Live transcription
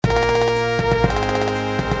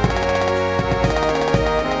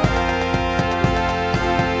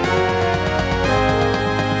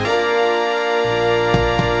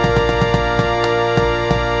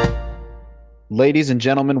Ladies and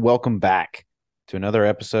gentlemen, welcome back to another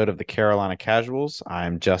episode of the Carolina Casuals.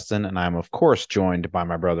 I'm Justin, and I'm, of course, joined by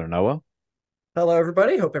my brother Noah. Hello,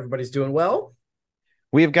 everybody. Hope everybody's doing well.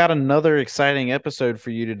 We've got another exciting episode for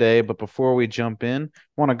you today, but before we jump in, I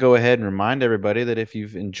want to go ahead and remind everybody that if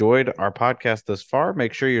you've enjoyed our podcast thus far,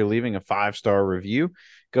 make sure you're leaving a 5-star review.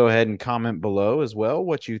 Go ahead and comment below as well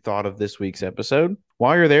what you thought of this week's episode.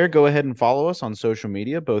 While you're there, go ahead and follow us on social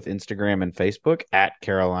media, both Instagram and Facebook at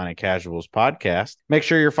Carolina Casuals Podcast. Make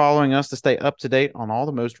sure you're following us to stay up to date on all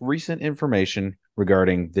the most recent information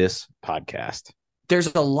regarding this podcast.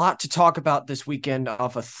 There's a lot to talk about this weekend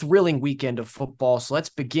off a thrilling weekend of football. So let's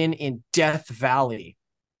begin in Death Valley,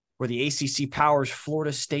 where the ACC powers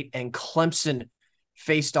Florida State and Clemson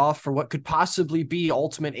faced off for what could possibly be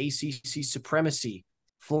ultimate ACC supremacy.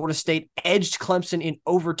 Florida State edged Clemson in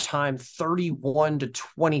overtime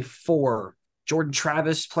 31-24. Jordan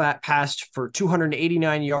Travis passed for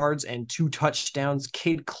 289 yards and 2 touchdowns.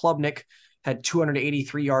 Cade Klubnik had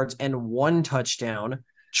 283 yards and 1 touchdown.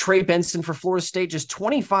 Trey Benson for Florida State, just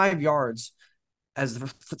 25 yards, as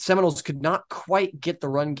the Seminoles could not quite get the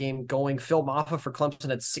run game going. Phil Maffa for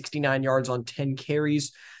Clemson had 69 yards on 10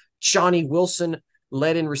 carries. Johnny Wilson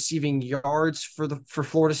led in receiving yards for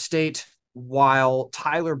Florida State, while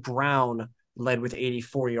Tyler Brown led with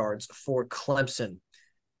 84 yards for Clemson.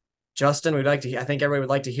 Justin, I think everybody would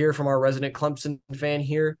like to hear from our resident Clemson fan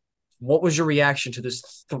here. What was your reaction to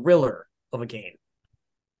this thriller of a game?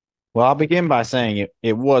 Well, I'll begin by saying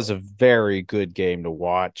it was a very good game to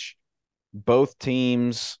watch. Both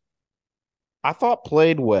teams, I thought,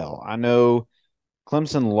 played well. I know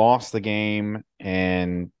Clemson lost the game,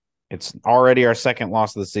 and it's already our second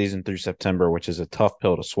loss of the season through September, which is a tough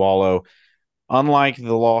pill to swallow. Unlike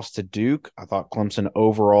the loss to Duke, I thought Clemson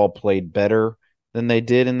overall played better than they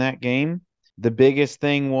did in that game. The biggest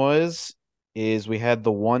thing is we had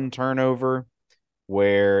the one turnover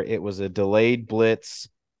where it was a delayed blitz,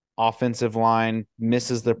 offensive line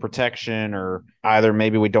misses the protection, or either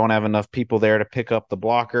maybe we don't have enough people there to pick up the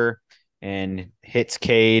blocker and hits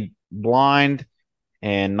Cade blind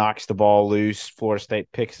and knocks the ball loose. Florida State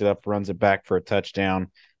picks it up, runs it back for a touchdown.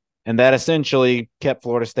 And that essentially kept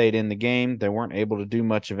Florida State in the game. They weren't able to do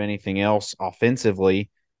much of anything else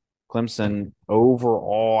offensively. Clemson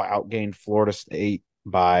overall outgained Florida State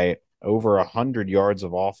by over 100 yards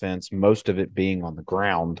of offense, most of it being on the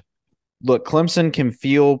ground. Look, Clemson can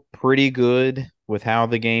feel pretty good with how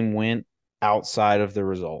the game went outside of the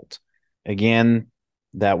result. Again,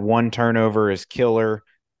 that one turnover is killer.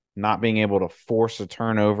 Not being able to force a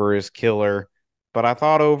turnover is killer. But I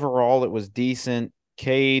thought overall it was decent.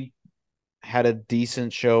 Cade had a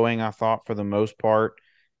decent showing, I thought, for the most part.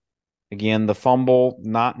 Again, the fumble,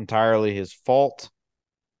 not entirely his fault.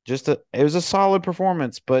 It was a solid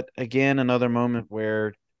performance, but again, another moment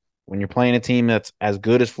where when you're playing a team that's as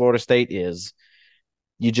good as Florida State is,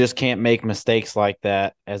 you just can't make mistakes like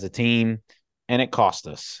that as a team, and it cost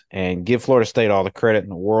us. And give Florida State all the credit in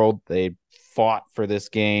the world. They fought for this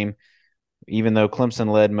game. Even though Clemson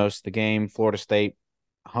led most of the game, Florida State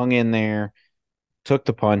hung in there, took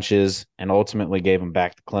the punches, and ultimately gave them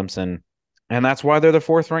back to Clemson. And that's why they're the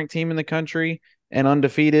fourth ranked team in the country and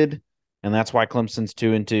undefeated. And that's why Clemson's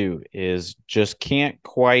 2-2 is just can't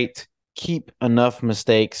quite keep enough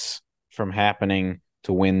mistakes from happening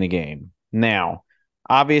to win the game. Now,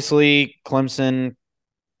 obviously, Clemson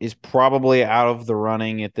is probably out of the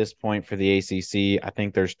running at this point for the ACC. I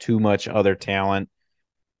think there's too much other talent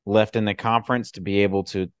left in the conference to be able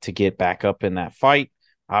to get back up in that fight.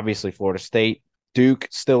 Obviously, Florida State, Duke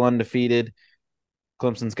still undefeated.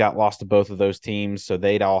 Clemson's got lost to both of those teams, so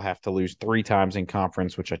they'd all have to lose 3 times in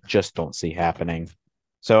conference, which I just don't see happening.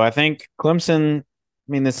 So I think Clemson, I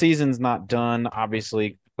mean, the season's not done.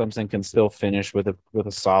 Obviously, Clemson can still finish with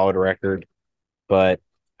a solid record, but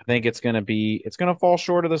I think it's going to fall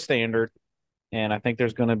short of the standard. And I think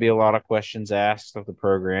there's going to be a lot of questions asked of the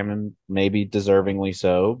program, and maybe deservingly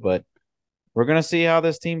so. But we're going to see how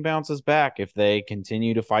this team bounces back if they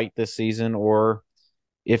continue to fight this season or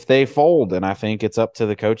if they fold. And I think it's up to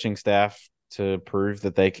the coaching staff to prove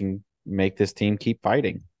that they can make this team keep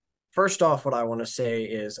fighting. First off, what I want to say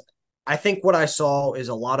is I think what I saw is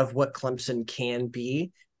a lot of what Clemson can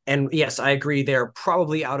be. And yes, I agree they're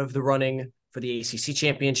probably out of the running for the ACC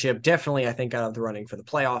championship. Definitely, I think out of the running for the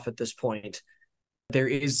playoff at this point. There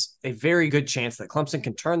is a very good chance that Clemson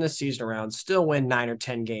can turn this season around, still win 9 or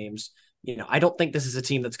 10 games. I don't think this is a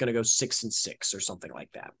team that's going to go 6-6 or something like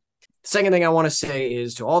that. Second thing I want to say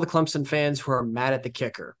is to all the Clemson fans who are mad at the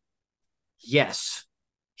kicker, yes,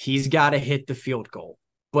 he's got to hit the field goal.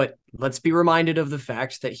 But let's be reminded of the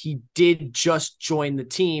fact that he did just join the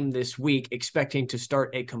team this week, expecting to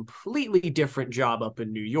start a completely different job up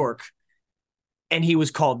in New York. And he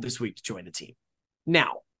was called this week to join the team.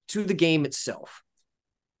 Now, to the game itself,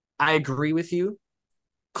 I agree with you.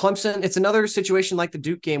 Clemson, it's another situation like the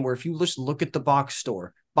Duke game where if you just look at the box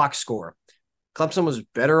score, Clemson was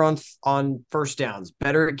better on first downs,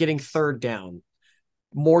 better at getting third down,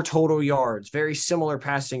 more total yards, very similar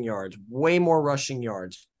passing yards, way more rushing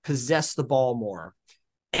yards, possess the ball more.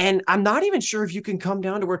 And I'm not even sure if you can come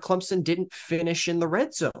down to where Clemson didn't finish in the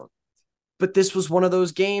red zone. But this was one of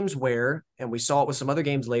those games where, and we saw it with some other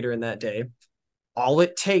games later in that day, all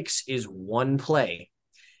it takes is one play.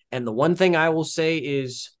 And the one thing I will say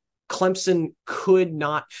is Clemson could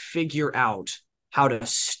not figure out how to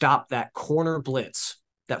stop that corner blitz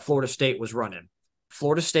that Florida State was running.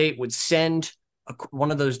 Florida State would send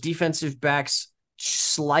one of those defensive backs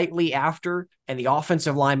slightly after, and the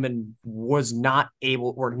offensive lineman were not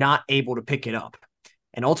able to pick it up.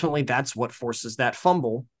 And ultimately, that's what forces that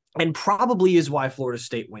fumble, and probably is why Florida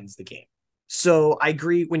State wins the game. So I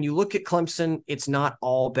agree. When you look at Clemson, it's not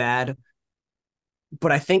all bad.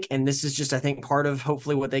 But I think, and this is just, I think, part of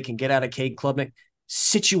hopefully what they can get out of Cade Klubnik,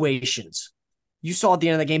 situations. You saw at the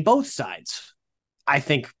end of the game, both sides, I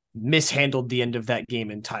think, mishandled the end of that game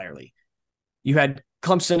entirely. You had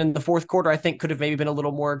Clemson in the fourth quarter, I think, could have maybe been a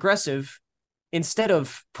little more aggressive instead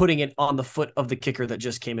of putting it on the foot of the kicker that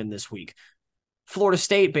just came in this week. Florida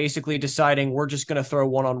State basically deciding we're just going to throw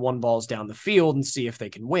one-on-one balls down the field and see if they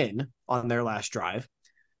can win on their last drive.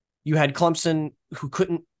 You had Clemson who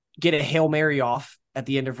couldn't get a Hail Mary off at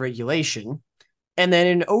the end of regulation. And then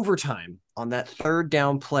in overtime on that third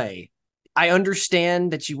down play, I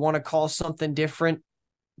understand that you want to call something different,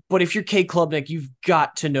 but if you're Cade Klubnik, you've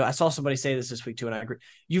got to know. I saw somebody say this week too, and I agree.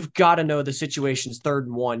 You've got to know the situation's 3rd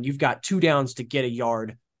and 1. You've got 2 downs to get a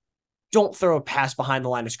yard. Don't throw a pass behind the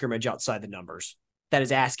line of scrimmage outside the numbers. That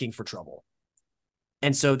is asking for trouble.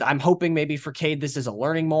 And so I'm hoping maybe for Cade, this is a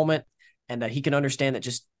learning moment and that he can understand that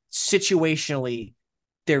just situationally,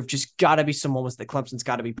 there've just got to be some moments that Clemson's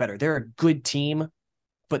got to be better. They're a good team,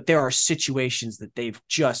 but there are situations that they've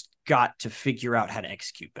just got to figure out how to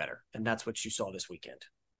execute better. And that's what you saw this weekend.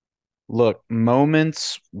 Look,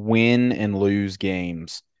 moments win and lose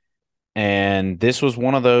games. And this was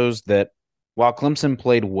one of those that while Clemson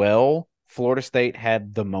played well, Florida State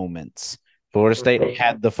had the moments. Florida State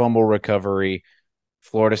had the fumble recovery.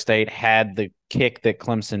 Florida State had the kick that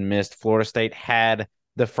Clemson missed. Florida State had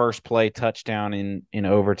the first play touchdown in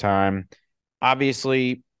overtime.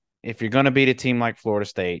 Obviously, if you're going to beat a team like Florida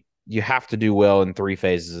State, you have to do well in 3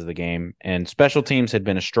 phases of the game. And special teams had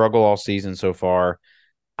been a struggle all season so far.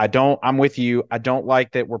 I'm with you. I don't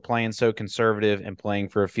like that we're playing so conservative and playing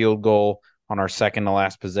for a field goal on our second to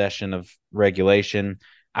last possession of regulation.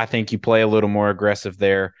 I think you play a little more aggressive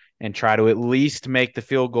there and try to at least make the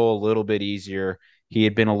field goal a little bit easier. He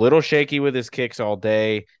had been a little shaky with his kicks all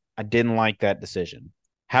day. I didn't like that decision.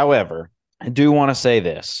 However, I do want to say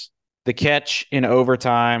this. The catch in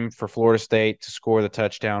overtime for Florida State to score the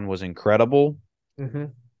touchdown was incredible, Mm-hmm.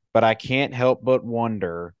 but I can't help but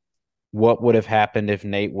wonder what would have happened if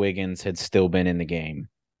Nate Wiggins had still been in the game.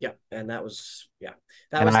 Yeah, and that was that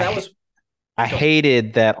And was I I go ahead.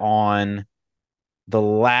 hated that on the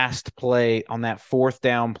last play on that fourth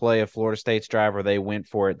down play of Florida State's drive where they went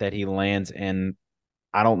for it that he lands and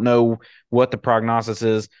I don't know what the prognosis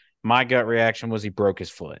is. My gut reaction was he broke his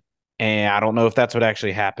foot. And I don't know if that's what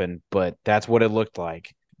actually happened, but that's what it looked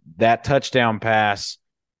like. That touchdown pass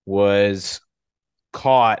was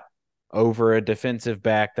caught over a defensive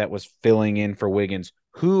back that was filling in for Wiggins,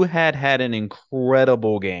 who had an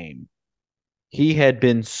incredible game. He had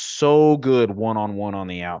been so good one on one on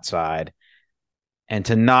the outside. And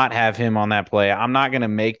to not have him on that play, I'm not going to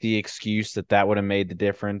make the excuse that that would have made the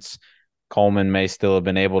difference. Coleman may still have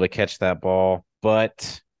been able to catch that ball,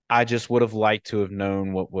 but I just would have liked to have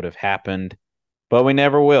known what would have happened. But we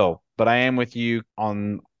never will. But I am with you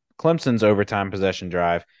on Clemson's overtime possession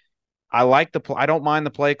drive. I don't mind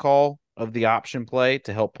the play call of the option play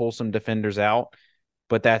to help pull some defenders out,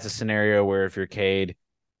 but that's a scenario where if you're Cade,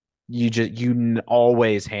 you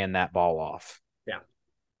always hand that ball off. Yeah.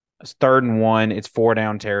 It's 3rd and 1. It's 4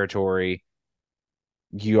 down territory.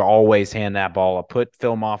 You always hand that ball up. Put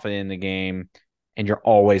Phil Moffitt in the game, and you're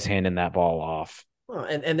always handing that ball off. Well,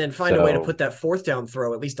 and then find a way to So put that fourth down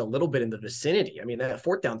throw at least a little bit in the vicinity. I mean, that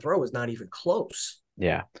fourth down throw was not even close.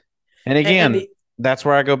 yeah. And And again, the that's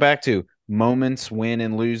where I go back to moments win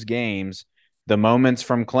and lose games. The moments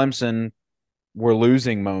from Clemson were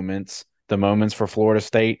losing moments. The moments for Florida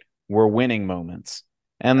State were winning moments.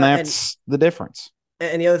 And and that's the difference.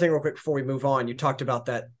 And the other thing, real quick, before we move on, you talked about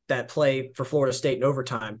that play for Florida State in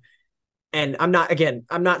overtime. And I'm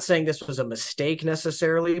not saying this was a mistake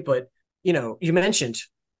necessarily, but you mentioned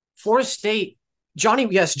Florida State. Johnny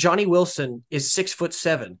Wilson is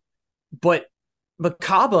 6'7", but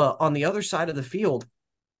Makaba on the other side of the field,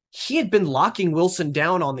 he had been locking Wilson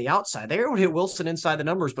down on the outside. They would hit Wilson inside the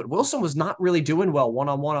numbers, but Wilson was not really doing well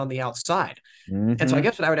one-on-one on the outside. And so I Mm-hmm.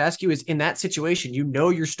 guess what I would ask you is, in that situation,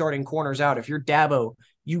 you're starting corners out. If you're Dabo,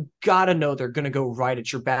 you got to know they're going to go right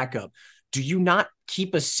at your backup. Do you not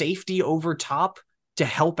keep a safety over top to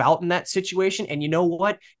help out in that situation? And you know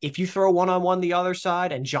what? If you throw one-on-one the other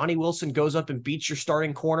side and Johnny Wilson goes up and beats your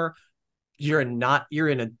starting corner, you're in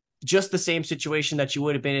a just the same situation that you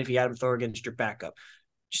would have been if you had him throw against your backup.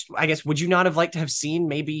 Just, I guess, would you not have liked to have seen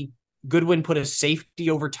maybe Goodwin put a safety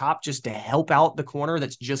over top just to help out the corner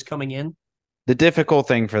that's just coming in? The difficult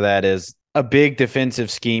thing for that is a big defensive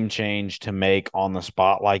scheme change to make on the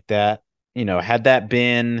spot like that. Had that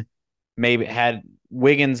been maybe had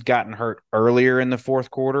Wiggins gotten hurt earlier in the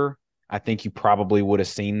fourth quarter, I think you probably would have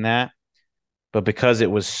seen that. But because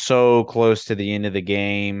it was so close to the end of the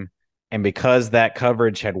game, and because that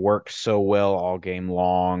coverage had worked so well all game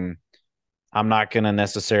long, I'm not going to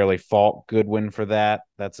necessarily fault Goodwin for that.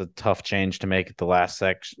 That's a tough change to make at the last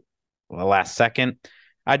second.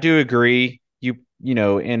 I do agree.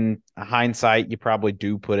 In hindsight, you probably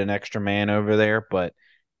do put an extra man over there, but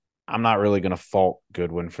I'm not really going to fault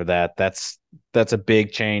Goodwin for that. That's a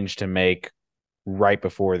big change to make right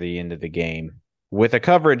before the end of the game with a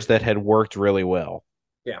coverage that had worked really well.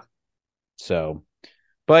 Yeah, So,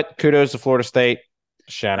 but kudos to Florida State.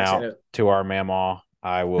 Shout I said out it. to our mamaw.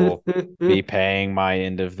 I will be paying my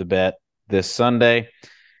end of the bet this Sunday.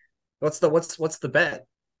 What's the bet?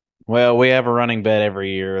 Well, we have a running bet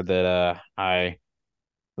every year that I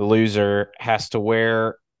the loser has to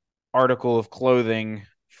wear article of clothing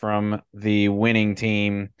from the winning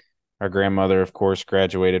team. Our grandmother, of course,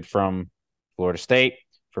 graduated from Florida State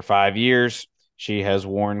for 5 years. She has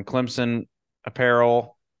worn Clemson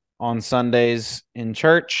apparel on Sundays in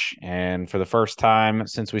church. And for the first time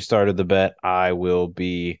since we started the bet, I will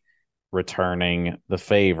be returning the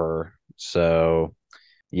favor. So,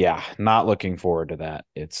 yeah, not looking forward to that.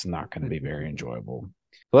 It's not going to be very enjoyable.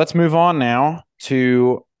 Let's move on now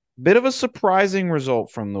to a bit of a surprising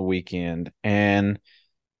result from the weekend. And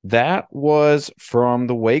that was from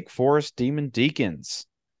the Wake Forest Demon Deacons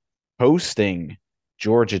hosting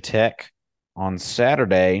Georgia Tech on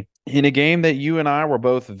Saturday in a game that you and I were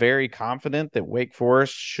both very confident that Wake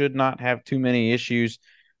Forest should not have too many issues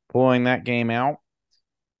pulling that game out.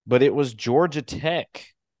 But it was Georgia Tech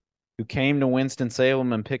who came to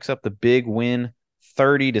Winston-Salem and picks up the big win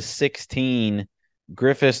 30-16.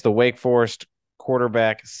 Griffiths, the Wake Forest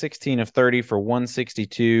quarterback, 16 of 30 for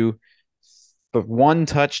 162, but one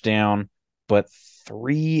touchdown, but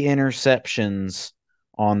three interceptions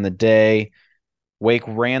on the day. Wake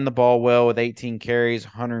ran the ball well with 18 carries,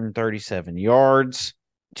 137 yards.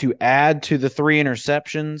 To add to the three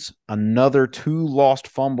interceptions, another two lost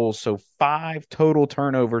fumbles, so five total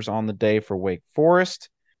turnovers on the day for Wake Forest.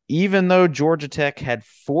 Even though Georgia Tech had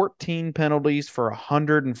 14 penalties for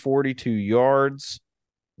 142 yards,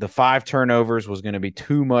 the five turnovers was going to be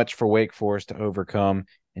too much for Wake Forest to overcome.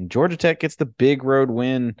 And Georgia Tech gets the big road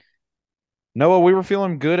win. Noah, we were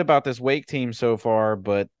feeling good about this Wake team so far,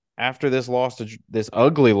 but after this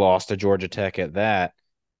ugly loss to Georgia Tech at that,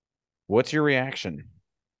 what's your reaction?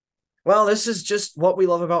 Well, this is just what we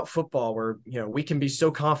love about football, where we can be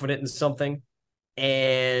so confident in something,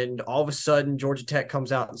 and all of a sudden Georgia Tech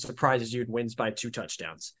comes out and surprises you and wins by two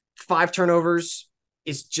touchdowns. Five turnovers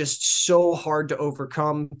is just so hard to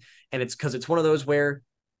overcome, and it's because it's one of those where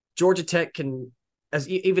Georgia Tech can,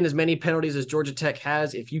 even as many penalties as Georgia Tech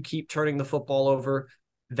has, if you keep turning the football over,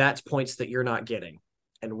 that's points that you're not getting.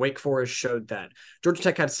 And Wake Forest showed that. Georgia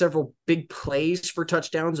Tech had several big plays for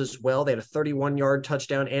touchdowns as well. They had a 31-yard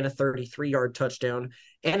touchdown and a 33-yard touchdown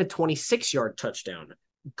and a 26-yard touchdown.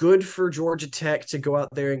 Good for Georgia Tech to go out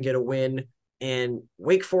there and get a win. And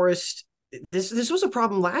Wake Forest, this was a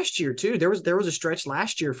problem last year too. There was a stretch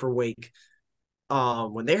last year for Wake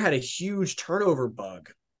when they had a huge turnover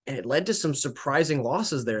bug, and it led to some surprising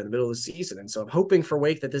losses there in the middle of the season. And so I'm hoping for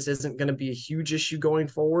Wake that this isn't going to be a huge issue going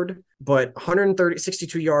forward. But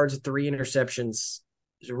 62 yards, three interceptions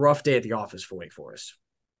is a rough day at the office for Wake Forest.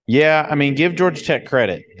 Yeah, I mean, give Georgia Tech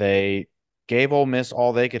credit. They gave Ole Miss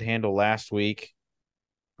all they could handle last week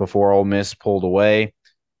before Ole Miss pulled away,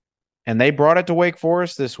 and they brought it to Wake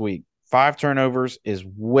Forest this week. Five turnovers is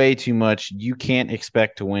way too much. You can't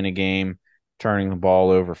expect to win a game turning the ball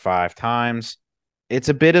over five times. It's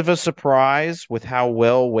a bit of a surprise with how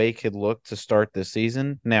well Wake had looked to start the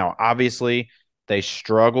season. Now, obviously, they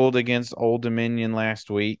struggled against Old Dominion last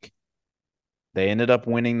week. They ended up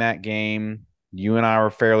winning that game. You and I were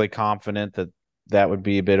fairly confident that that would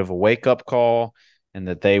be a bit of a wake up call and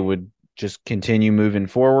that they would just continue moving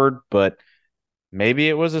forward. But maybe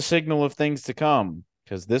it was a signal of things to come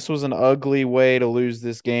because this was an ugly way to lose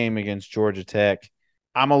this game against Georgia Tech.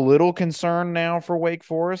 I'm a little concerned now for Wake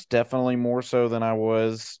Forest, definitely more so than I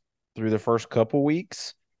was through the first couple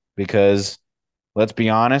weeks because let's be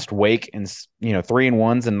honest, Wake and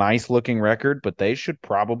 3-1's a nice looking record, but they should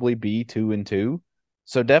probably be 2-2.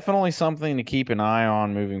 So definitely something to keep an eye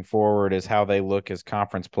on moving forward is how they look as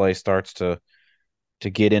conference play starts to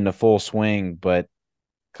get into full swing. But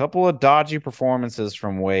a couple of dodgy performances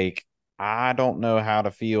from Wake. I don't know how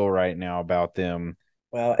to feel right now about them.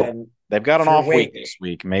 Well, and They've got if an you're off week Wake, this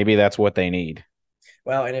week. Maybe that's what they need.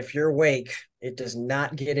 well, and if you're Wake, it does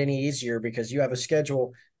not get any easier because you have a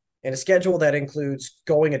schedule and a schedule that includes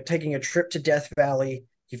going and taking a trip to Death Valley.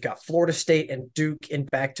 You've got Florida State and Duke in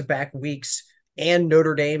back-to-back weeks, and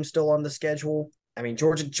Notre Dame still on the schedule. I mean,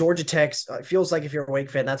 Georgia Tech feels like if you're a Wake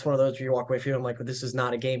fan, that's one of those where you walk away feeling like, well, this is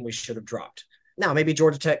not a game we should have dropped. Now, maybe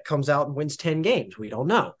Georgia Tech comes out and wins 10 games. We don't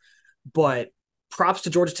know. But props to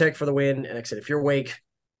Georgia Tech for the win. And like I said, if you're Wake,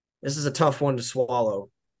 this is a tough one to swallow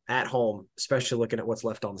at home, especially looking at what's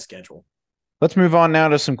left on the schedule. Let's move on now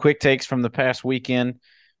to some quick takes from the past weekend,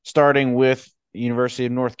 starting with University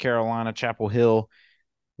of North Carolina, Chapel Hill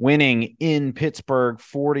winning in Pittsburgh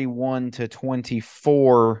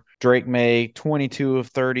 41-24. Drake May 22 of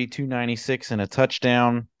 30, 296 and a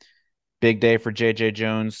touchdown. Big day for JJ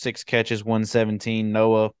Jones, 6 catches, 117.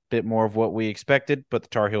 Noah, bit more of what we expected, but the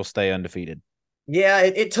Tar Heels stay undefeated. Yeah,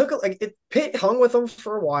 it took like it Pitt hung with them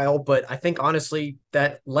for a while, but I think honestly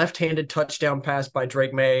that left-handed touchdown pass by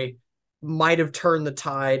Drake May might have turned the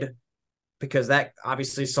tide because that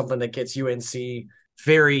obviously is something that gets UNC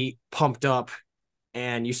very pumped up.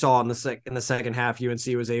 And you saw in the second half, UNC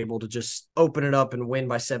was able to just open it up and win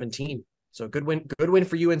by 17. So good win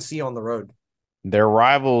for UNC on the road. Their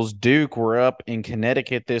rivals, Duke, were up in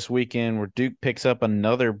Connecticut this weekend, where Duke picks up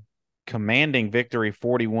another commanding victory,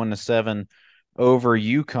 41-7 over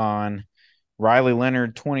UConn. Riley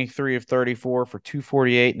Leonard, 23 of 34 for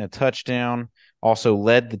 248 and a touchdown. Also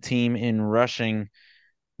led the team in rushing.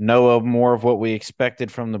 Noah, more of what we expected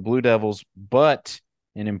from the Blue Devils, but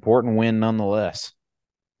an important win nonetheless.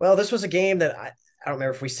 Well, this was a game that I don't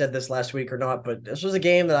remember if we said this last week or not, but this was a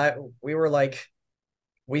game that we were like,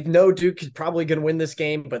 we know Duke is probably going to win this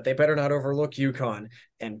game, but they better not overlook UConn.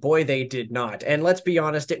 And boy, they did not. And let's be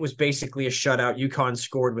honest, it was basically a shutout. UConn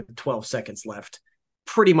scored with 12 seconds left.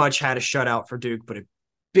 Pretty much had a shutout for Duke, but a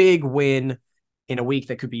big win in a week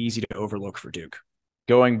that could be easy to overlook for Duke.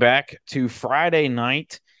 Going back to Friday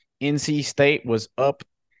night, NC State was up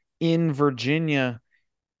in Virginia,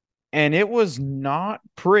 and it was not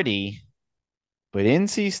pretty, but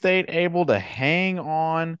NC State able to hang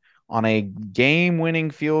on a game-winning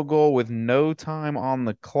field goal with no time on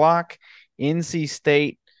the clock. NC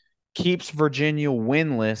State keeps Virginia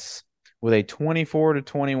winless with a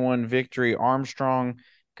 24-21 victory. Armstrong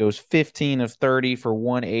goes 15 of 30 for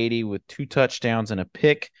 180 with 2 touchdowns and a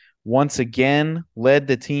pick. Once again, led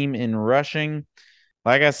the team in rushing.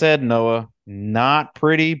 Like I said, Noah, not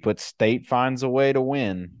pretty, but State finds a way to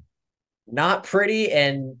win. Not pretty,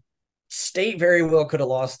 and State very well could have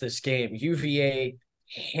lost this game. UVA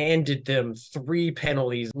handed them 3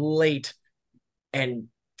 penalties late, and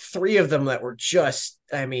 3 of them that were just,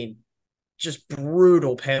 I mean, just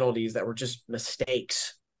brutal penalties that were just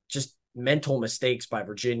mistakes, just mental mistakes by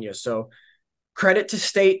Virginia. So credit to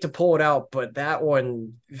State to pull it out, but that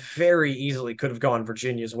one very easily could have gone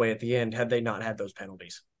Virginia's way at the end had they not had those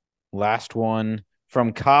penalties. Last one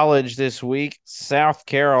from college this week. South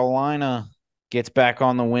Carolina gets back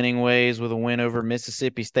on the winning ways with a win over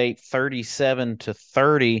Mississippi State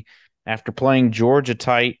 37-30 after playing Georgia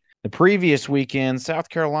tight the previous weekend. South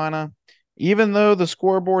Carolina, even though the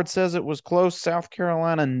scoreboard says it was close, South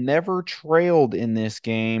Carolina never trailed in this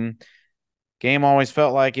game. Game always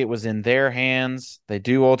felt like it was in their hands. They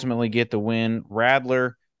do ultimately get the win.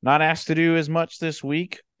 Radler not asked to do as much this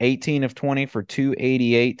week, 18 of 20 for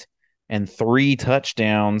 288 and 3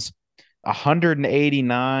 touchdowns.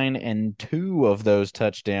 189 and 2 of those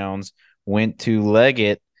touchdowns went to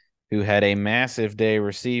Leggett, who had a massive day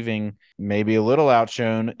receiving, maybe a little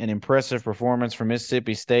outshone, an impressive performance from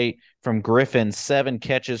Mississippi State from Griffin, 7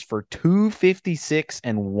 catches for 256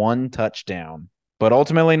 and 1 touchdown. But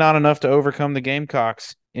ultimately not enough to overcome the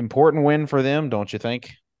Gamecocks. Important win for them, don't you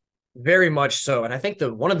think? Very much so. And I think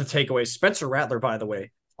one of the takeaways, Spencer Rattler, by the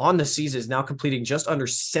way, on the season is now completing just under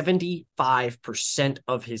 75%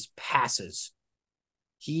 of his passes.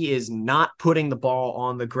 He is not putting the ball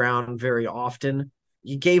on the ground very often.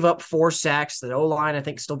 You gave up 4 sacks. The O line, I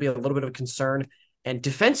think, still be a little bit of a concern. And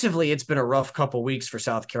defensively, it's been a rough couple weeks for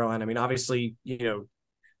South Carolina. I mean, obviously,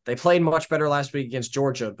 they played much better last week against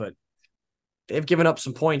Georgia, but they've given up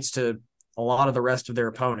some points to a lot of the rest of their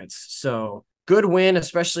opponents. So good win,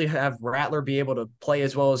 especially have Rattler be able to play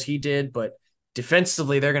as well as he did. But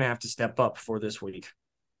defensively, they're going to have to step up for this week.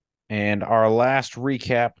 And our last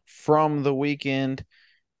recap from the weekend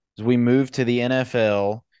as we move to the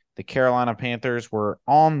NFL, the Carolina Panthers were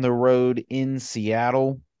on the road in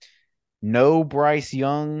Seattle. No Bryce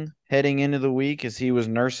Young heading into the week as he was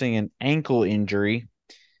nursing an ankle injury.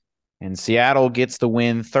 And Seattle gets the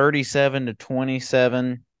win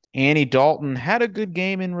 37-27. Andy Dalton had a good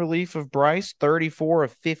game in relief of Bryce, 34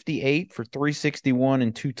 of 58 for 361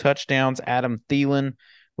 and 2 touchdowns. Adam Thielen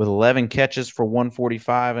with 11 catches for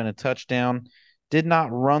 145 and a touchdown. Did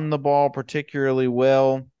not run the ball particularly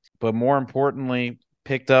well, but more importantly,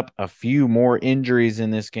 picked up a few more injuries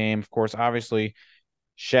in this game. Of course, obviously,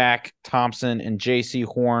 Shaq Thompson and J.C.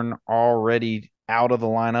 Horn already out of the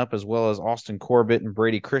lineup, as well as Austin Corbett and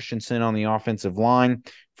Brady Christensen on the offensive line.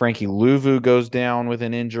 Frankie Louvu goes down with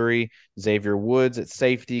an injury. Xavier Woods at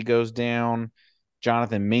safety goes down.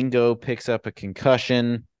 Jonathan Mingo picks up a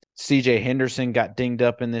concussion. CJ Henderson got dinged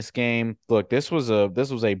up in this game. Look, this was a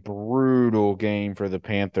brutal game for the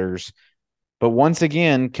Panthers, but once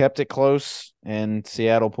again kept it close, and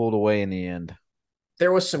Seattle pulled away in the end.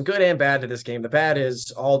 There was some good and bad to this game. The bad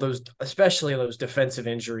is all those, especially those defensive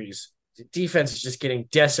injuries. The defense is just getting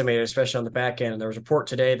decimated, especially on the back end. And there was a report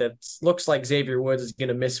today that looks like Xavier Woods is going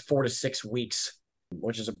to miss 4 to 6 weeks,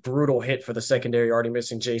 which is a brutal hit for the secondary, already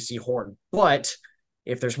missing J.C. Horn. But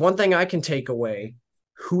if there's one thing I can take away,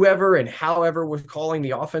 whoever and however was calling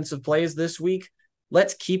the offensive plays this week,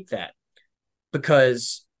 let's keep that,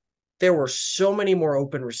 because there were so many more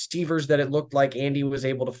open receivers that it looked like Andy was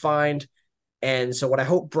able to find. And so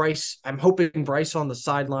I'm hoping Bryce on the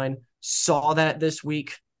sideline saw that this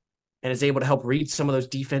week and is able to help read some of those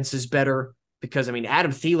defenses better. Because, I mean,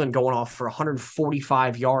 Adam Thielen going off for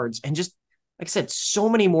 145 yards and just, like I said, so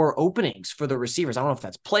many more openings for the receivers. I don't know if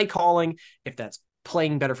that's play calling, if that's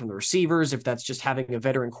playing better from the receivers, if that's just having a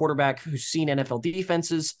veteran quarterback who's seen NFL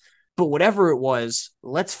defenses. But whatever it was,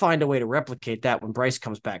 let's find a way to replicate that when Bryce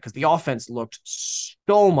comes back, because the offense looked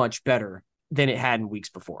so much better than it had in weeks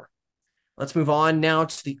before. Let's move on now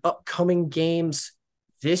to the upcoming games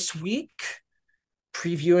this week,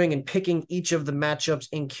 previewing and picking each of the matchups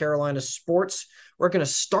in Carolina sports. We're going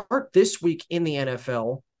to start this week in the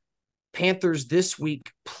NFL. Panthers this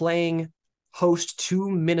week playing host to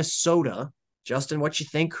Minnesota. Justin, what you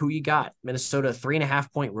think? Who you got? Minnesota,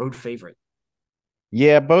 3.5-point road favorite.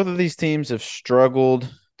 Yeah, both of these teams have struggled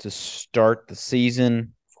to start the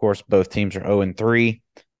season. Of course, both teams are 0-3.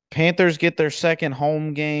 Panthers get their second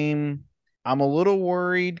home game. I'm a little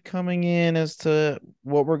worried coming in as to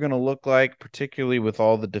what we're going to look like, particularly with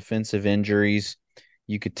all the defensive injuries.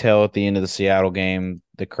 You could tell at the end of the Seattle game,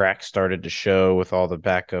 the cracks started to show with all the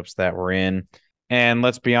backups that were in. And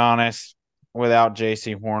let's be honest, without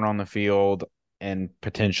J.C. Horn on the field and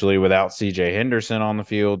potentially without C.J. Henderson on the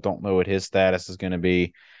field, don't know what his status is going to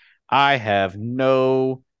be. I have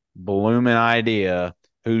no blooming idea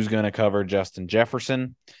who's going to cover Justin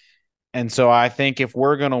Jefferson. And so I think if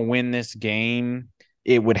we're going to win this game,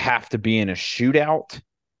 it would have to be in a shootout.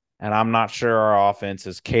 And I'm not sure our offense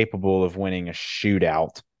is capable of winning a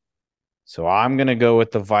shootout. So I'm going to go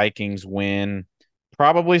with the Vikings win.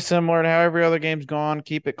 Probably similar to how every other game's gone.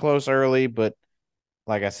 Keep it close early. But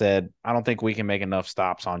like I said, I don't think we can make enough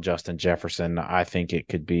stops on Justin Jefferson. I think it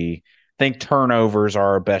could be, I think turnovers are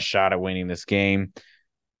our best shot at winning this game.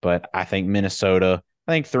 But I think Minnesota,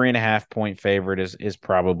 I think 3.5-point favorite is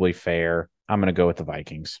probably fair. I'm going to go with the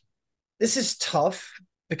Vikings. This is tough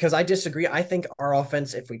because I disagree. I think our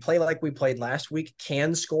offense, if we play like we played last week,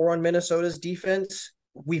 can score on Minnesota's defense.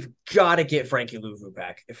 We've got to get Frankie Louvu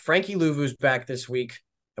back. If Frankie Louvu's back this week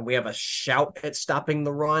and we have a shout at stopping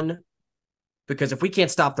the run, because if we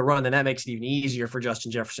can't stop the run, then that makes it even easier for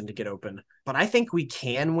Justin Jefferson to get open. But I think we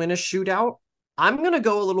can win a shootout. I'm going to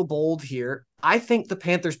go a little bold here. I think the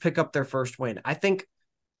Panthers pick up their first win. I think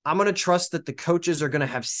I'm going to trust that the coaches are going to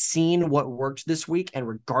have seen what worked this week, and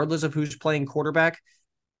regardless of who's playing quarterback,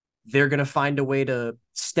 they're going to find a way to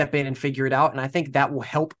step in and figure it out. And I think that will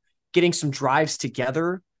help getting some drives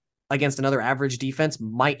together against another average defense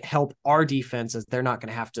might help our defense as they're not going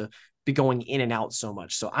to have to be going in and out so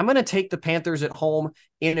much. So I'm going to take the Panthers at home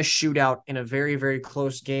in a shootout in a very, very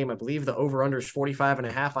close game. I believe the over-under is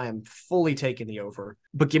 45.5. I am fully taking the over,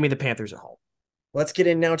 but give me the Panthers at home. Let's get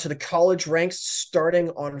in now to the college ranks starting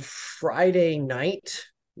on Friday night.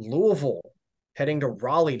 Louisville heading to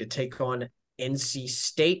Raleigh to take on NC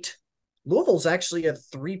State. Louisville's actually a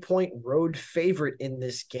 3-point road favorite in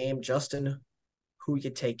this game. Justin, who you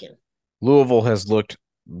taking? Louisville has looked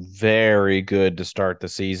very good to start the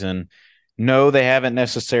season. No, they haven't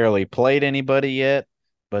necessarily played anybody yet,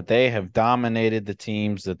 but they have dominated the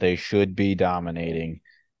teams that they should be dominating.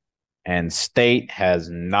 And State has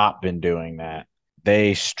not been doing that.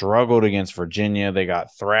 They struggled against Virginia. They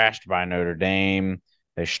got thrashed by Notre Dame.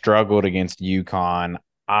 They struggled against UConn.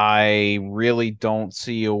 I really don't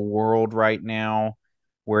see a world right now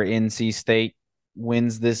where NC State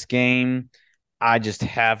wins this game. I just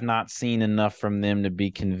have not seen enough from them to be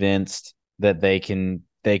convinced that they can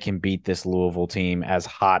beat this Louisville team as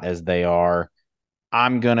hot as they are.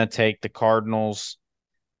 I'm gonna take the Cardinals,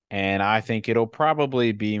 and I think it'll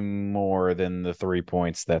probably be more than the 3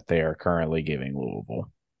 points that they are currently giving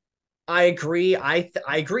Louisville. I agree. I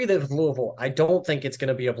agree that with Louisville, I don't think it's going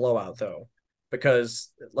to be a blowout though,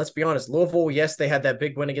 because let's be honest, Louisville, yes, they had that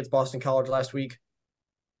big win against Boston College last week.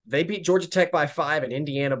 They beat Georgia Tech by 5 and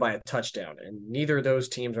Indiana by a touchdown, and neither of those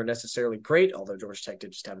teams are necessarily great. Although Georgia Tech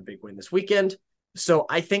did just have a big win this weekend, so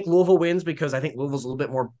I think Louisville wins because I think Louisville's a little bit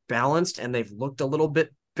more balanced and they've looked a little bit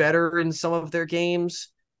better in some of their games.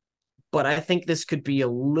 But I think this could be a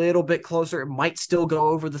little bit closer. It might still go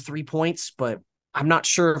over the 3 points, but I'm not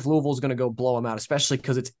sure if Louisville's going to go blow them out, especially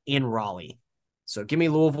because it's in Raleigh. So give me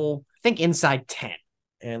Louisville, I think inside 10.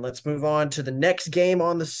 And let's move on to the next game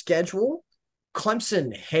on the schedule.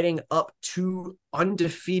 Clemson heading up to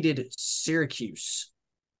undefeated Syracuse.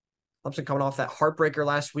 Clemson coming off that heartbreaker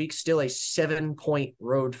last week, still a 7-point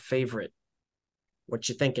road favorite. What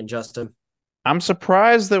you thinking, Justin? I'm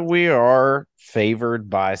surprised that we are favored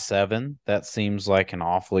by 7. That seems like an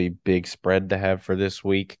awfully big spread to have for this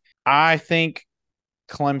week. I think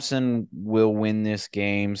Clemson will win this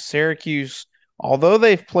game. Syracuse, although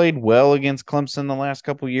they've played well against Clemson the last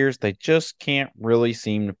couple of years, they just can't really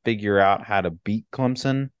seem to figure out how to beat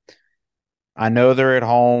Clemson. I know they're at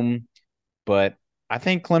home, but I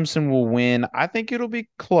think Clemson will win. I think it'll be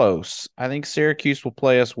close. I think Syracuse will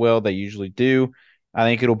play us well. They usually do. I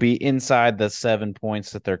think it'll be inside the 7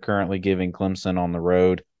 points that they're currently giving Clemson on the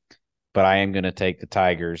road, but I am going to take the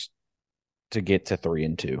Tigers to get to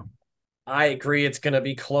 3-2. I agree. It's going to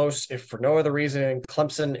be close, if for no other reason.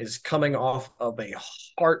 Clemson is coming off of a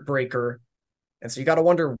heartbreaker. And so you got to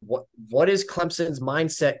wonder what is Clemson's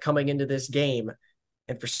mindset coming into this game?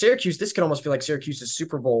 And for Syracuse, this could almost feel like Syracuse's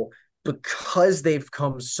Super Bowl because they've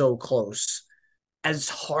come so close. As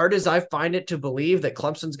hard as I find it to believe that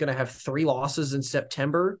Clemson's going to have 3 losses in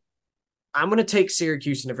September, I'm going to take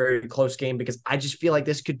Syracuse in a very close game because I just feel like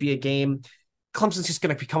this could be a game. Clemson's just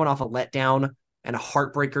going to be coming off a letdown and a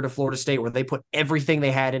heartbreaker to Florida State where they put everything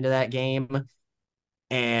they had into that game.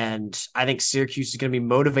 And I think Syracuse is going to be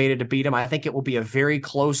motivated to beat them. I think it will be a very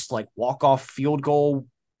close, like walk-off field goal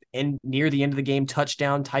and near the end of the game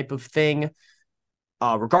touchdown type of thing,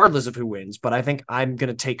 regardless of who wins. But I think I'm going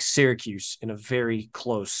to take Syracuse in a very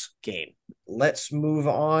close game. Let's move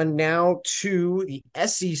on now to the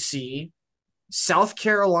SEC. South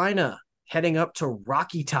Carolina heading up to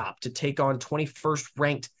Rocky Top to take on 21st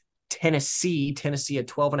ranked Tennessee. Tennessee, a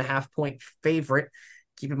 12.5-point favorite.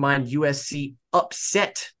 Keep in mind, USC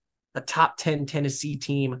upset a top 10 Tennessee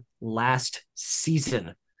team last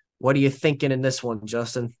season. What are you thinking in this one,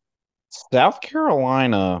 Justin? South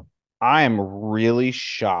Carolina, I am really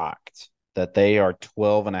shocked that they are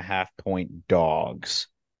 12.5 point dogs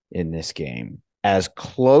in this game. As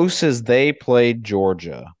close as they played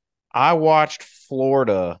Georgia, I watched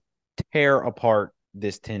Florida tear apart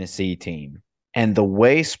this Tennessee team. And the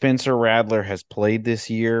way Spencer Radler has played this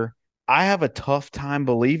year, I have a tough time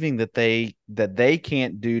believing that they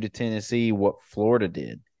can't do to Tennessee what Florida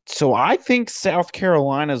did. So I think South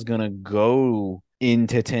Carolina is going to go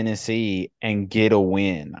into Tennessee and get a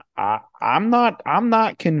win. I'm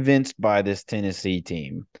not convinced by this Tennessee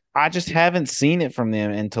team. I just haven't seen it from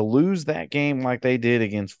them, and to lose that game like they did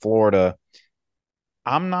against Florida,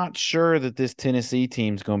 I'm not sure that this Tennessee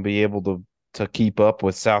team's going to be able to keep up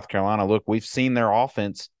with South Carolina. Look, we've seen their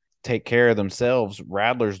offense take care of themselves.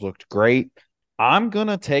 Radler's looked great. I'm going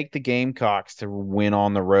to take the Gamecocks to win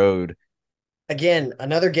on the road. Again,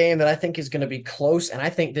 another game that I think is going to be close, and I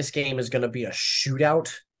think this game is going to be a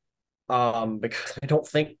shootout because I don't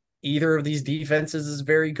think either of these defenses is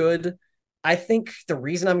very good. I think the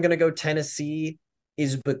reason I'm going to go Tennessee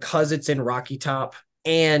is because it's in Rocky Top.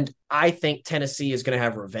 And I think Tennessee is going to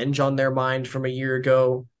have revenge on their mind from a year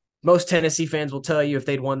ago. Most Tennessee fans will tell you if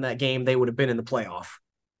they'd won that game, they would have been in the playoff.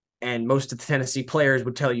 And most of the Tennessee players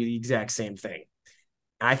would tell you the exact same thing.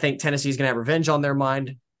 I think Tennessee is going to have revenge on their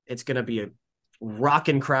mind. It's going to be a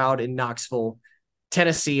rocking crowd in Knoxville,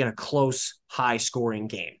 Tennessee in a close, high scoring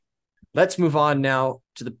game. Let's move on now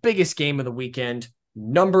to the biggest game of the weekend.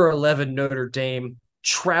 Number 11 Notre Dame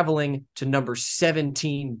traveling to number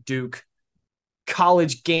 17 Duke.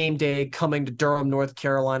 College game day coming to Durham, North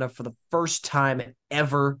Carolina for the first time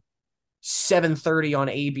ever. 7:30 on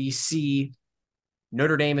ABC.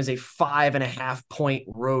 Notre Dame is a 5.5 point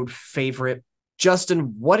road favorite.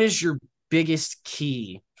 Justin, what is your biggest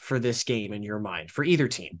key for this game in your mind for either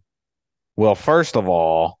team? Well, first of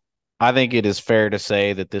all, I think it is fair to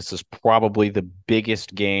say that this is probably the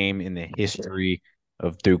biggest game in the history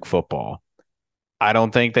of Duke football. I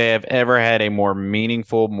don't think they have ever had a more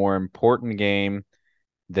meaningful, more important game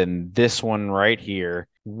than this one right here.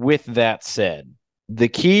 With that said, the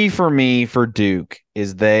key for me for Duke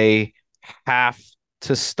is they have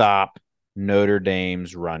to stop Notre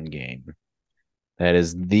Dame's run game. That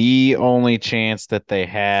is the only chance that they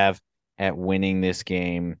have at winning this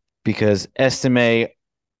game because Estime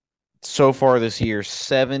so far this year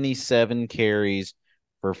 77 carries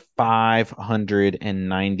for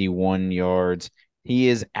 591 yards. He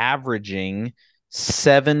is averaging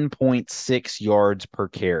 7.6 yards per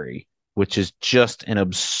carry, which is just an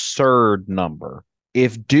absurd number.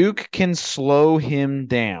 If Duke can slow him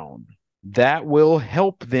down, that will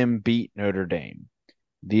help them beat Notre Dame.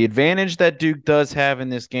 The advantage that Duke does have in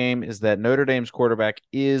this game is that Notre Dame's quarterback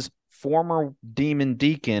is former Demon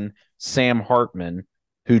Deacon Sam Hartman,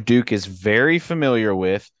 who Duke is very familiar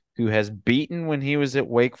with, who has beaten when he was at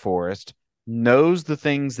Wake Forest, knows the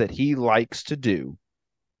things that he likes to do.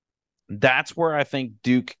 That's where I think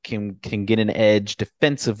Duke can get an edge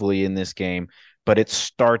defensively in this game, but it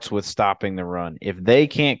starts with stopping the run. If they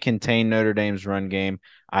can't contain Notre Dame's run game,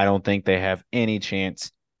 I don't think they have any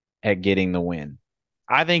chance at getting the win.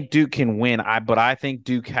 I think Duke can win, but I think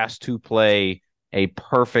Duke has to play a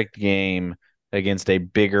perfect game against a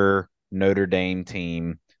bigger Notre Dame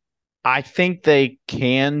team. I think they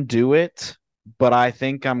can do it, but I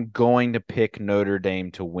think I'm going to pick Notre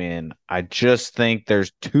Dame to win. I just think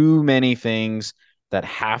there's too many things that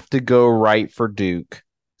have to go right for Duke.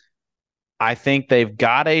 I think they've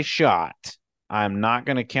got a shot. I'm not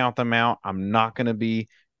going to count them out. I'm not going to be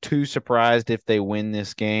too surprised if they win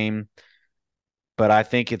this game, but I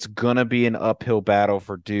think it's going to be an uphill battle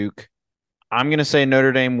for Duke. I'm going to say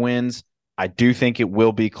Notre Dame wins. I do think it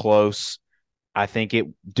will be close. I think it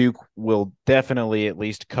Duke will definitely at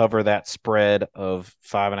least cover that spread of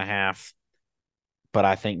 5.5, but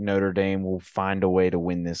I think Notre Dame will find a way to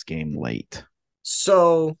win this game late.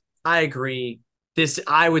 So I agree.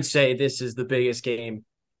 I would say this is the biggest game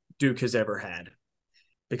Duke has ever had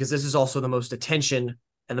because this is also the most attention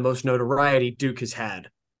and the most notoriety Duke has had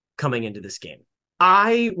coming into this game.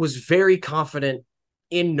 I was very confident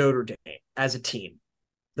in Notre Dame as a team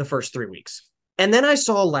the first 3 weeks. And then I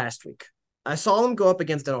saw last week, I saw them go up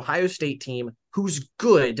against an Ohio State team who's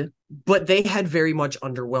good, but they had very much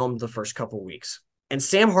underwhelmed the first couple weeks. And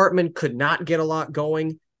Sam Hartman could not get a lot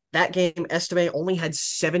going. That game, Estime only had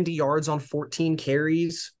 70 yards on 14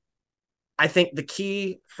 carries. I think the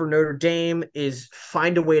key for Notre Dame is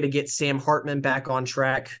find a way to get Sam Hartman back on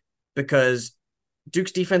track because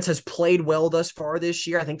Duke's defense has played well thus far this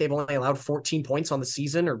year. I think they've only allowed 14 points on the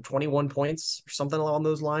season or 21 points or something along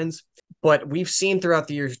those lines. But we've seen throughout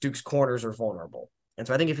the years Duke's corners are vulnerable. And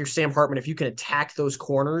so I think if you're Sam Hartman, if you can attack those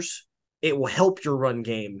corners, it will help your run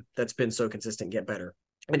game that's been so consistent get better.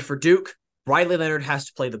 And for Duke, Riley Leonard has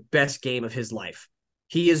to play the best game of his life.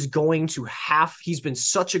 He is going to he's been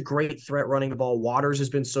such a great threat running the ball. Waters has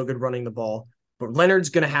been so good running the ball. But Leonard's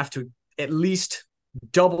going to have to at least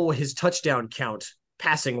double his touchdown count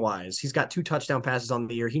passing wise. He's got 2 touchdown passes on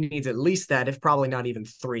the year. He needs at least that, if probably not even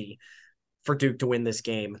 3, for Duke to win this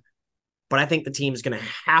game. But I think the team's going to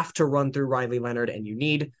have to run through Riley Leonard, and you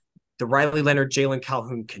need the Riley Leonard Jalen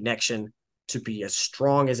Calhoun connection to be as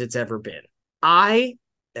strong as it's ever been.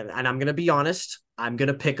 And I'm going to be honest, I'm going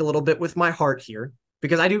to pick a little bit with my heart here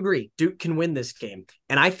because I do agree Duke can win this game.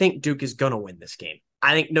 And I think Duke is going to win this game.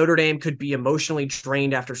 I think Notre Dame could be emotionally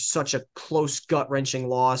drained after such a close, gut wrenching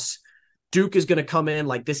loss. Duke is going to come in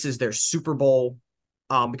like this is their Super Bowl.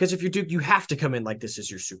 Because if you're Duke, you have to come in like this is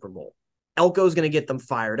your Super Bowl. Elko is going to get them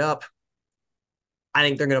fired up. I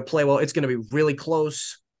think they're going to play well. It's going to be really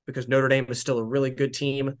close because Notre Dame is still a really good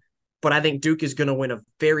team. but I think Duke is going to win a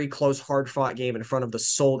very close, hard fought game in front of the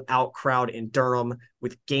sold out crowd in Durham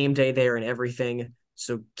with game day there and everything.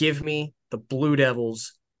 So give me the Blue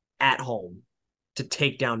Devils at home to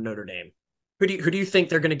take down Notre Dame. Who do you think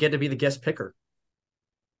they're going to get to be the guest picker?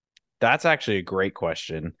 That's actually a great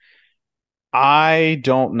question. I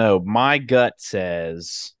don't know. My gut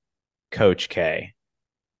says Coach K,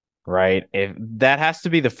 right? If that has to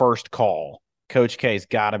be the first call, Coach K's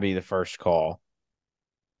got to be the first call.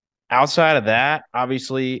 Outside of that,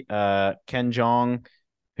 obviously, Ken Jong,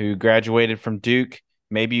 who graduated from Duke,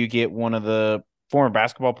 maybe you get one of the former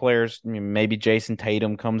basketball players. I mean, maybe Jason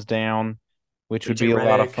Tatum comes down, which would JJ be a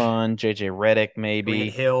lot of Redick, fun. JJ Redick, Grant maybe.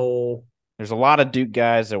 Hill. There's a lot of Duke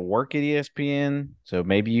guys that work at ESPN, so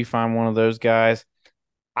maybe you find one of those guys.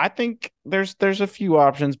 I think there's a few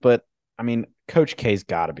options, but I mean, Coach K's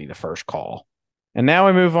got to be the first call. And now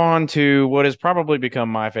we move on to what has probably become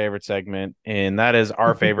my favorite segment, and that is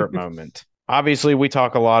our favorite moment. Obviously, we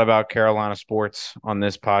talk a lot about Carolina sports on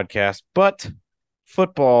this podcast, but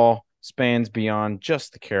football spans beyond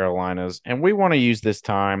just the Carolinas, and we want to use this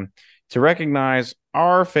time to recognize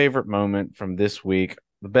our favorite moment from this week,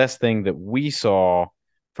 the best thing that we saw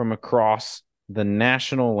from across the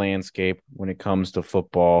national landscape when it comes to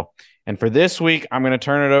football. And for this week, I'm going to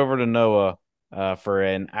turn it over to Noah for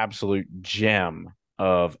an absolute gem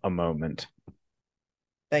of a moment.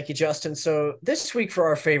 Thank you, Justin. So this week for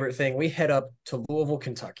our favorite thing, we head up to Louisville,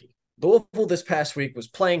 Kentucky. Louisville this past week was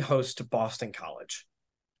playing host to Boston College.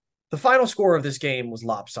 The final score of this game was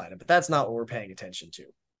lopsided, but that's not what we're paying attention to.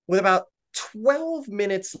 With about 12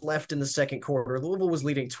 minutes left in the second quarter, Louisville was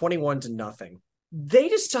leading 21-0. They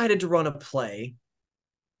decided to run a play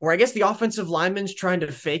where I guess the offensive lineman's trying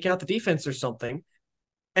to fake out the defense or something.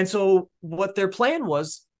 And so what their plan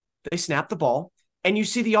was, they snapped the ball, and you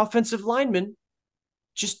see the offensive lineman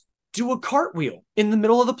just do a cartwheel in the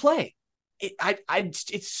middle of the play.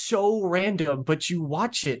 It's so random, but you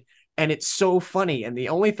watch it and it's so funny. And the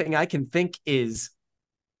only thing I can think is,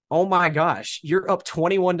 oh my gosh, you're up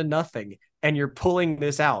 21-0 and you're pulling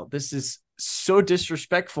this out. This is so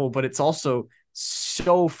disrespectful, but it's also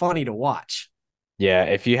so funny to watch. Yeah,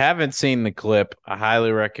 if you haven't seen the clip, I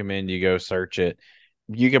highly recommend you go search it.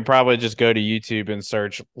 You can probably just go to YouTube and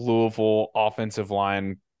search Louisville offensive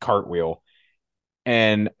line cartwheel.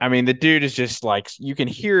 And I mean, the dude is just like, you can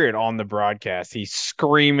hear it on the broadcast. He's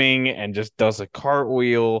screaming and just does a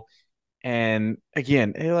cartwheel. And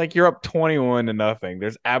again, like you're up 21-0.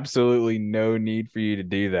 There's absolutely no need for you to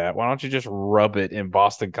do that. Why don't you just rub it in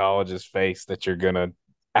Boston College's face that you're going to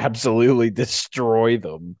absolutely destroy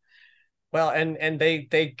them? Well, and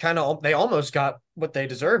they almost got what they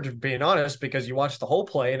deserved, being honest, because you watch the whole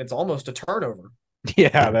play and it's almost a turnover.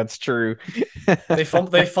 Yeah, that's true. They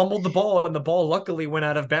fumbled the ball and the ball luckily went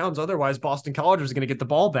out of bounds. Otherwise, Boston College was going to get the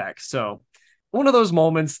ball back. So one of those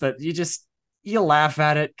moments that you laugh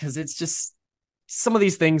at it because it's just some of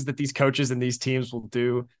these things that these coaches and these teams will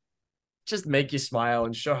do just make you smile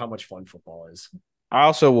and show how much fun football is. I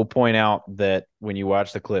also will point out that when you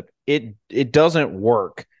watch the clip, it doesn't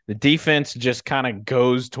work. The defense just kind of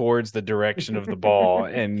goes towards the direction of the ball,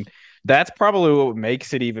 and that's probably what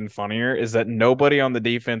makes it even funnier is that nobody on the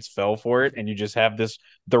defense fell for it, and you just have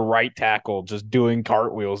the right tackle just doing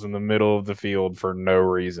cartwheels in the middle of the field for no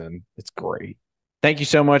reason. It's great. Thank you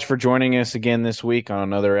so much for joining us again this week on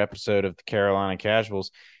another episode of the Carolina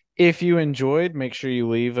Casuals. If you enjoyed, make sure you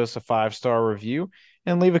leave us a 5-star review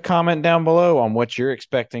and leave a comment down below on what you're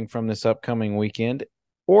expecting from this upcoming weekend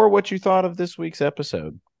or what you thought of this week's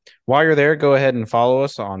episode. While you're there, go ahead and follow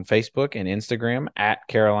us on Facebook and Instagram at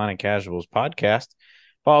Carolina Casuals Podcast.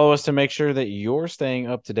 Follow us to make sure that you're staying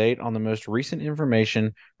up to date on the most recent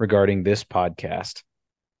information regarding this podcast.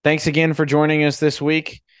 Thanks again for joining us this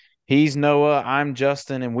week. He's Noah, I'm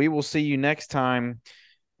Justin, and we will see you next time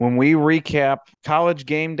when we recap College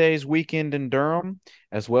Game Day's weekend in Durham,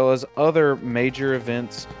 as well as other major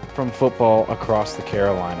events from football across the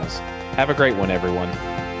Carolinas. Have a great one, everyone.